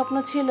এটাই স্বপ্ন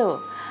ছিল?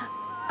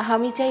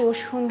 আমি চাই ও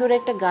সুন্দর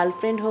একটা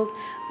গার্লফ্রেন্ড হোক,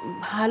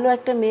 ভালো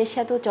একটা মেয়ের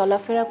সাথেও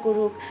চলাফেরা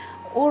করুক,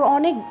 ওর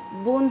অনেক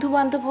বন্ধু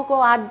বান্ধব হোক, ও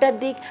আড্ডার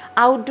দিক,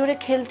 আউটডোরে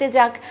খেলতে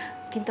যাক।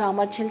 কিন্তু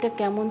আমার ছেলেটা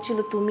কেমন ছিল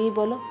তুমিই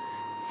বলো,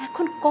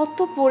 এখন কত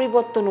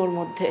পরিবর্তন ওর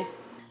মধ্যে।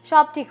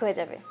 সব ঠিক হয়ে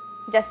যাবে,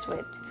 জাস্ট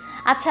ওয়েট।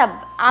 আচ্ছা,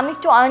 আমি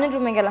একটু অয়নের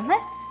রুমে গেলাম।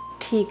 হ্যাঁ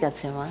ঠিক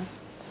আছে মা,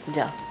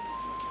 যাও।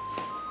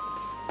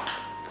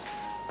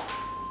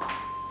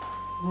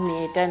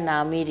 মেয়েটার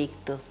নামই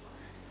রিক্ত,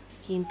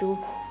 কিন্তু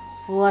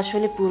ও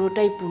আসলে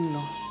পুরোটাই পূর্ণ।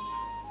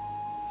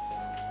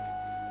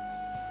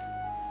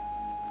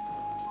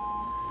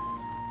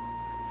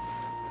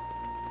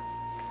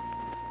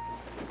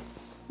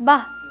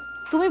 বাহ,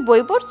 তুমি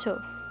বই পড়ছো?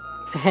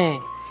 হ্যাঁ।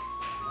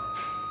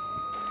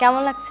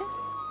 কেমন লাগছে?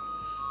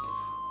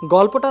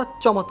 গল্পটা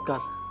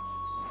চমৎকার।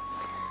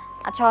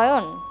 আচ্ছা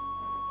অয়ন।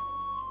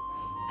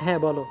 হ্যাঁ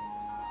বলো।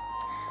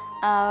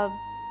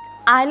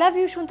 আই লাভ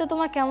ইউ শুনতে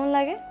তোমার কেমন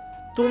লাগে?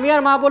 তুমি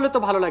আর মা বললে তো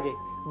ভালো লাগে,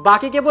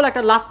 বাকি কেবল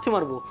একটা লাথি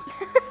মারবো।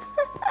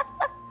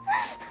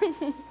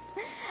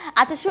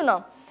 আচ্ছা শুনো,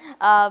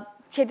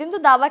 সেদিন তো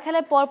দাবা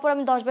খেলায় পর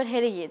আমি 10 বার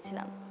হেরে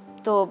গিয়েছিলাম,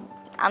 তো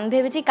আমি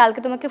ভেবেছি কালকে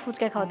তোমাকে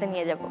ফুচকা খাওয়াতে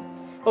নিয়ে যাব।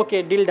 ওকে,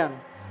 ডিল ডান।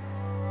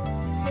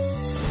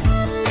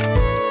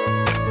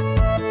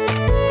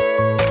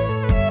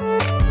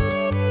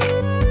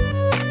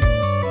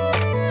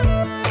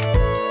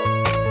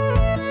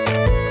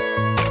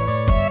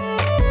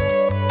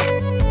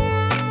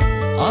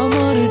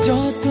 আমার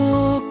যত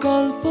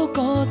গল্প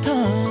কথা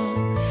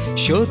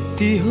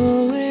সত্যি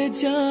হয়ে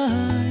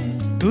যায়,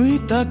 তুই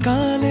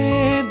তাকালে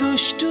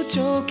দুষ্টু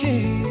চোখে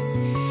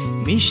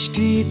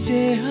মিষ্টি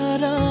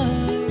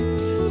চেহারায়।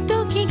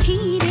 তোকে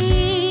ঘিরে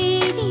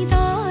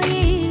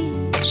হৃদয়ে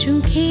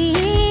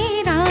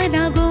সুখের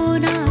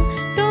আনাগোনা,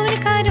 তোর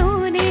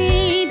কারণে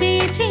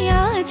বেঁচে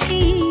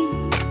আছি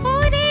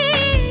ওরে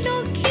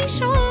লক্ষ্মী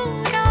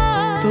সোনা।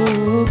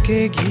 তোকে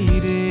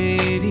ঘিরে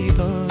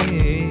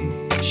হৃদয়ে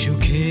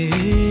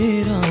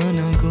সুখের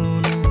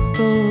আনাগোনা,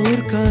 তোর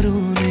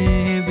কারণে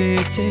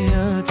বেঁচে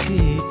আছি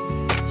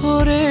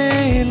ওরে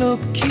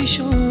লক্ষ্মী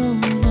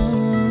সোনা।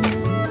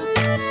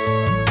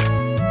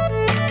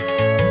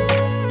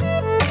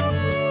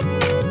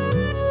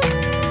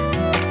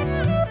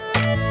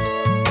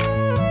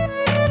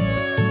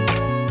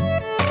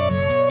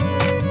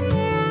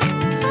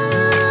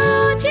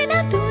 চেনা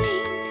তুই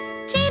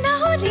চেনা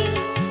হলে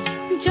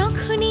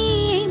যখনই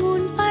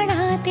মন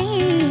পাড়াতে,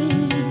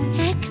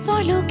 এক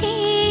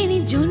পলকের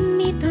জন্য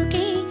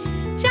তোকে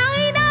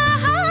চাই না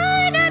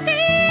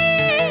হারাতে।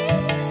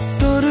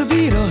 তোর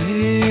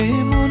বিরহে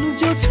মন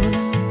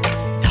জোছনা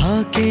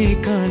ঢাকে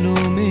কালো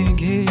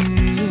মেঘে,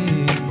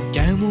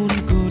 কেমন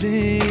করে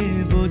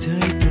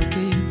বোঝাই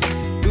তোকে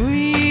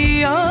তুই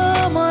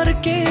আমার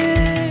কে।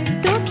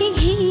 তোকে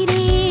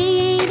ঘিরে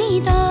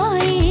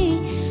হৃদয়ে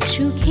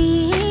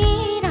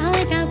সুখের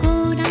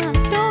আনাগোনা,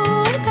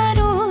 তোর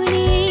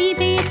কারণে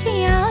বেঁচে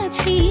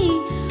আছি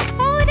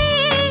ওরে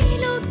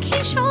লক্ষ্মী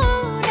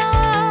সোনা।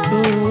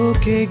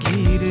 তোকে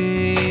ঘিরে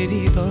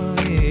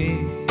হৃদয়ে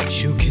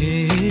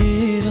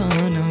সুখের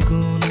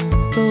আনাগোনা,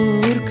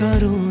 তোর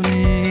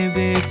কারণে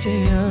বেঁচে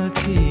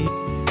আছি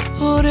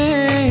ওরে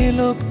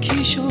লক্ষ্মী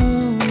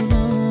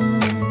সোনা।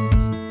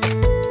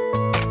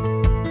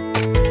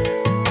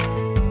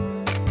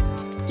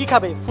 কি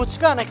খাবে,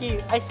 ফুচকা নাকি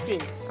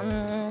আইসক্রিম?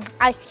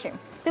 আইসক্রিম।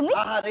 তুমি?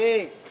 আরে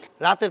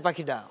রাতের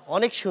পাখিটা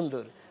অনেক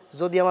সুন্দর,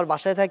 যদি আমার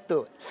বাসায় থাকতো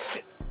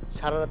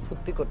সারা রাত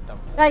ফুর্তি করতাম।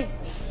 এই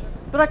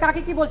তোরা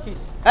কাকে কি বলছিস?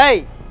 এই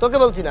তোকে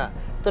বলছি না,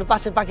 তোর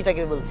পাশের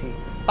পাখিটাকে বলছি।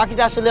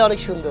 পাখিটা আসলে অনেক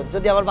সুন্দর,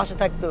 যদি আমার বাসায়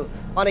থাকতো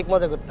অনেক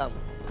মজা করতাম,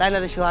 তাই না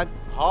রে সোহাগ?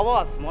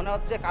 বস, মনে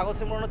হচ্ছে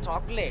কাগজে মোড়ানো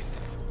চকলেট।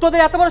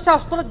 তোদের এত বড়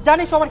সাহস, তোরা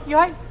জানিস সবার কি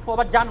হয়? ও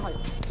আবার জান হয়।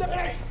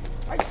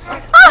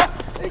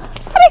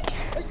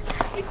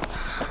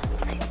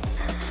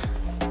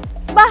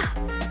 বাহ,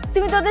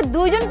 তুমি তো ওদের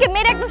দুইজনকে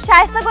মেরে একদম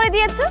শায়েস্তা করে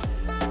দিয়েছো।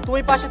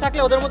 তুমি পাশে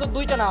থাকলে ওদের মতো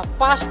দুইটা না,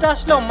 পাঁচটা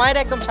আসলেও মায়ের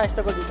একদম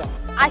শায়েস্তা করে দিতাম।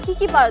 আর কি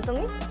কি পারো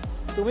তুমি?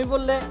 তুমি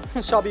বললে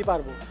সবই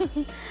পারবো।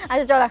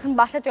 আচ্ছা চলো এখন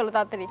বাসায় চলো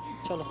তাড়াতাড়ি।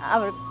 চলো।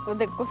 আবার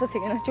ওদের কোথা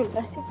থেকে না চলে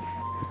আসে।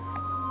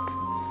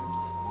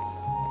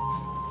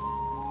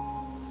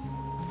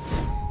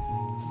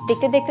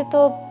 দেখতে দেখতে তো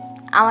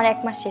আমার 1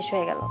 মাস শেষ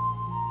হয়ে গেল,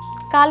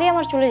 কালই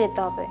আমার চলে যেতে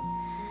হবে।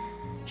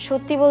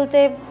 সত্যি বলতে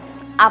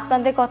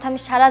আপনাদের কথা আমি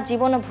সারা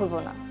জীবনও ভুলবো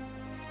না।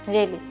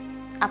 রিয়েলি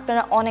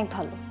আপনারা অনেক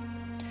ভালো।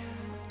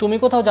 তুমি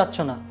কোথাও যাচ্ছ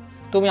না,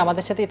 তুমি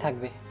আমাদের সাথেই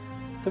থাকবে।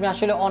 তুমি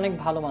আসলে অনেক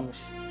ভালো মানুষ।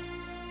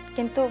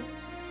 কিন্তু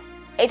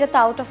এটা তো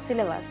আউট অফ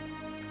সিলেবাস,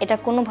 এটা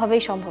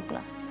কোনোভাবেই সম্ভব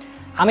না।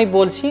 আমি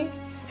বলছি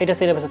এটা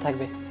সিলেবাসে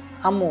থাকবে।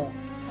 আম্মু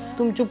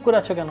তুমি চুপ করে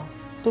আছো কেন?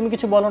 তুমি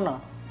কিছু বলো না।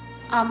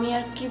 আমি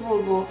আর কি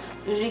বলবো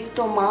রিক্ত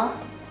মা।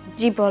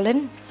 জি বলেন।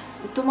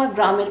 তোমার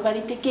গ্রামের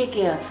বাড়িতে কে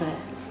কে আছে?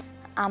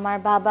 আমার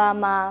বাবা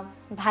মা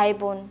ভাই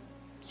বোন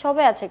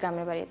সবাই আছে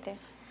গ্রামের বাড়িতে।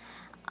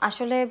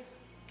 আসলে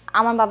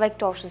আমার বাবা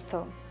একটু অসুস্থ,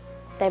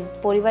 তাই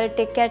পরিবারের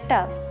টেক কেয়ারটা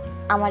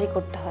আমারই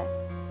করতে হয়,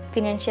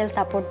 ফিনান্সিয়াল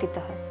সাপোর্ট দিতে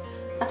হয়।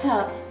 আচ্ছা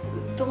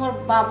তোমার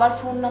বাবার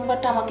ফোন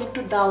নাম্বারটা আমাকে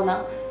একটু দাও না,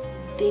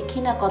 দেখি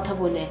না কথা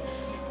বলে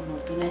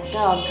নতুন একটা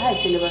অধ্যায়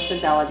সিলেবাসে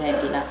দেওয়া যায়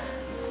কিনা,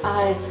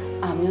 আর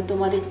আমিও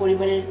তোমাদের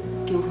পরিবারের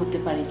কেউ হতে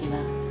পারি কিনা।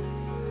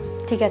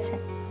 ঠিক আছে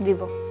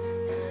দিব।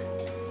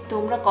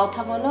 তোমরা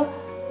কথা বলো,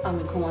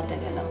 আমি ঘুমাতে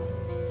গেলাম।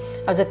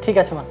 আচ্ছা ঠিক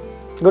আছে মা,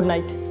 গুড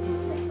নাইট।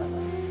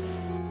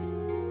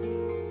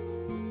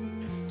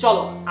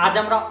 চলো আজ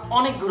আমরা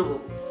অনেক ঘুরবো।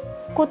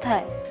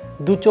 কোথায়?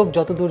 দু চোখ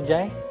যত দূর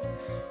যায়।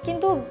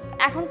 কিন্তু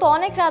এখন তো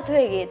অনেক রাত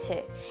হয়ে গিয়েছে,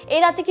 এই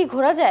রাতে কি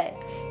ঘোরা যায়?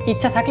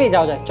 ইচ্ছা থাকলেই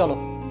যাওয়া যায়, চলো।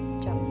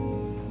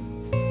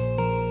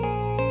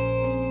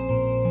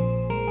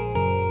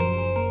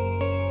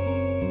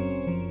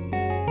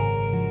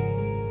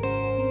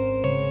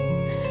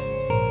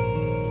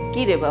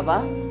 কি রে বাবা,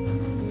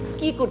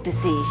 কি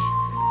করতেছিস?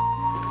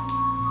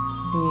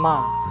 মা।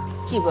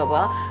 কি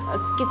বাবা,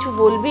 কিছু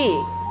বলবি?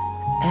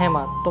 হ্যাঁ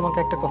মা, তোমাকে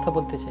একটা কথা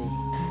বলতে চাই।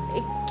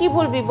 কি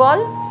বলবি বল।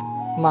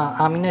 মা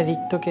আমি না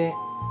রিক্তকে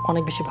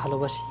অনেক বেশি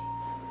ভালোবাসি।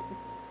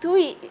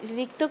 তুই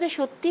রিক্তকে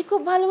সত্যি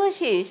খুব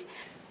ভালোবাসিস?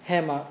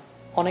 হ্যাঁ মা,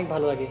 অনেক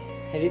ভালো লাগে।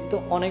 রিক্ত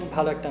অনেক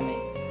ভালো একটা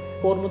মেয়ে,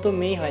 ওর মতো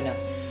মেয়ে হয় না।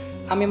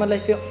 আমি আমার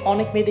লাইফে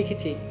অনেক মেয়ে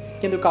দেখেছি,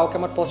 কিন্তু কাউকে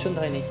আমার পছন্দ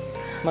হয়নি।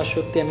 মা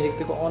সত্যি আমি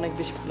রিক্তকে অনেক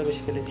বেশি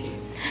ভালোবেসে ফেলেছি।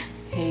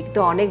 রিক্ত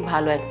অনেক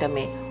ভালো একটা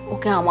মেয়ে,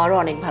 ওকে আমারও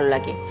অনেক ভালো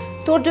লাগে।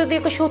 তোর যদি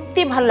ওকে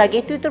সত্যি ভালো লাগে,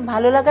 তুই তোর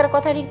ভালো লাগার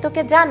কথা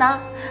রিক্তকে জানা।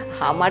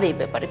 আমার এই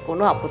ব্যাপারে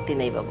কোনো আপত্তি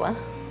নেই বাবা।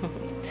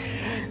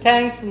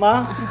 থ্যাঙ্কস মা।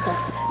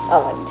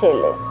 আমার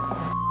ছেলে।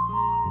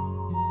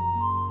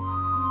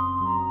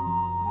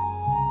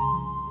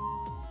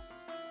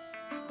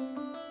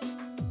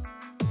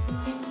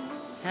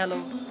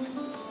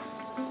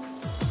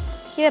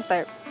 কি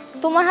ব্যাপার,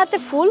 তোমার হাতে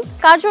ফুল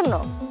কার জন্য?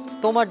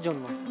 তোমার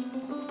জন্য।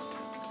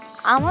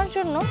 আমার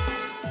জন্য?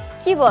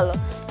 কি বলো,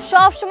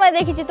 সব সময়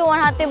দেখেছি তোমার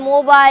হাতে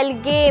মোবাইল,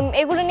 গেম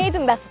এগুলো নিয়েই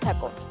তুমি ব্যস্ত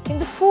থাকো,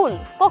 কিন্তু ফুল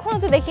কখনো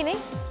তো দেখি নাই।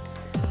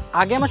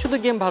 আগে আমার শুধু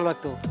গেম ভালো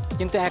লাগতো,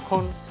 কিন্তু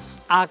এখন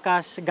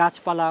আকাশ,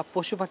 গাছপালা,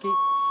 পশু পাখি,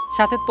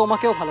 সাথে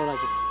তোমাকেও ভালো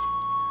লাগে।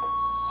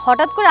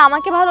 হঠাৎ করে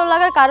আমাকে ভালো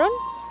লাগার কারণ?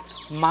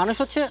 মানুষ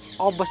হচ্ছে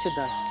অভ্যাসের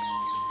দাস।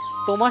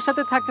 তোমার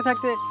সাথে থাকতে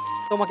থাকতে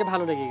তোমাকে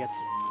ভালো লেগে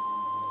গেছে।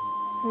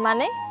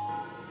 মানে?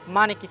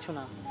 মানে কিছু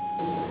না,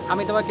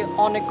 আমি তোমাকে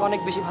অনেক অনেক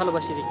বেশি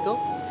ভালোবাসি রিক্ত।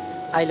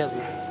 I love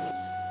you.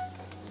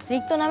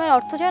 রিক্ত নামের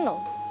অর্থ জানো?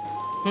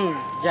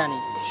 জানি,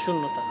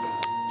 শূন্যতা।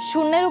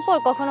 শূন্যের উপর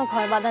কখনো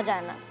ঘর বাঁধা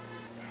যায় না।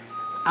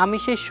 আমি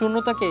সেই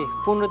শূন্যতাকে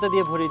পূর্ণতা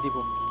দিয়ে ভরিয়ে দিব,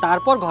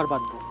 তারপর ঘর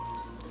বাঁধবো।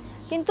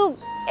 কিন্তু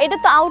এটা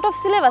তো আউট অফ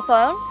সিলেবাস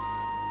অয়ন।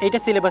 এইটা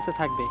সিলেবাসে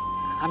থাকবে,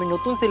 আমি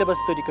নতুন সিলেবাস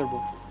তৈরি করব।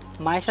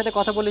 মায়ের সাথে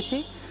কথা বলেছি,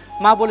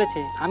 মা বলেছে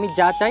আমি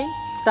যা চাই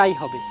তাই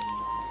হবে।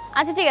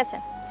 আচ্ছা ঠিক আছে,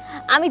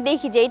 আমি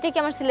দেখি যে এইটা কি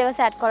আমার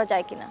সিলেবাসে অ্যাড করা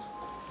যায় কিনা।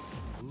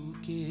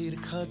 বুকের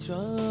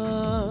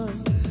খাঁচায়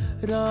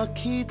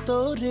রাখি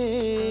তোরে,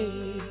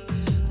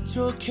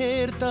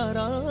 চোখের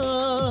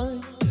তারায়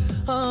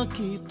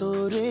আঁকি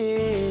তোরে।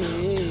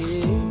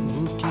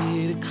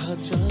 বুকের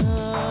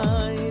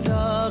খাঁচায়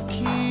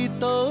রাখি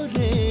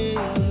তোরে,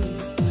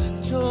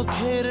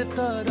 চোখের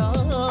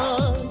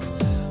তারায়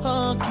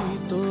আঁকি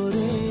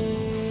তোরে।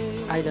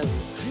 I love you.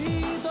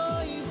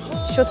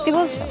 সত্যি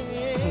বলছো?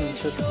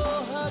 সত্যি।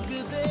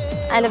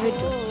 I love you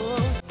two.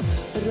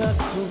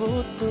 রাখবো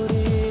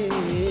তোরে,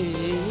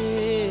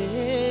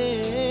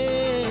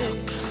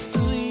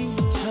 তুই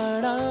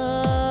ছাড়া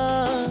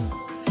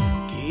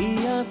কি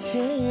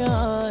আছে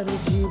আর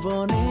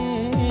জীবনে,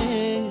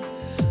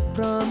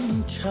 প্রাণ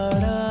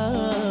ছাড়া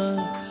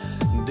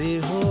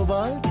দেহ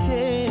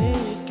বাঁচে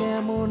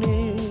কেমনে।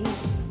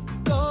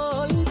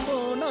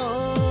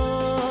 কল্পনায়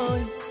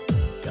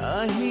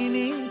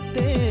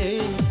কাহিনীতে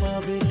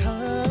পাবে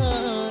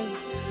ঠাঁই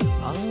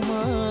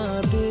আমার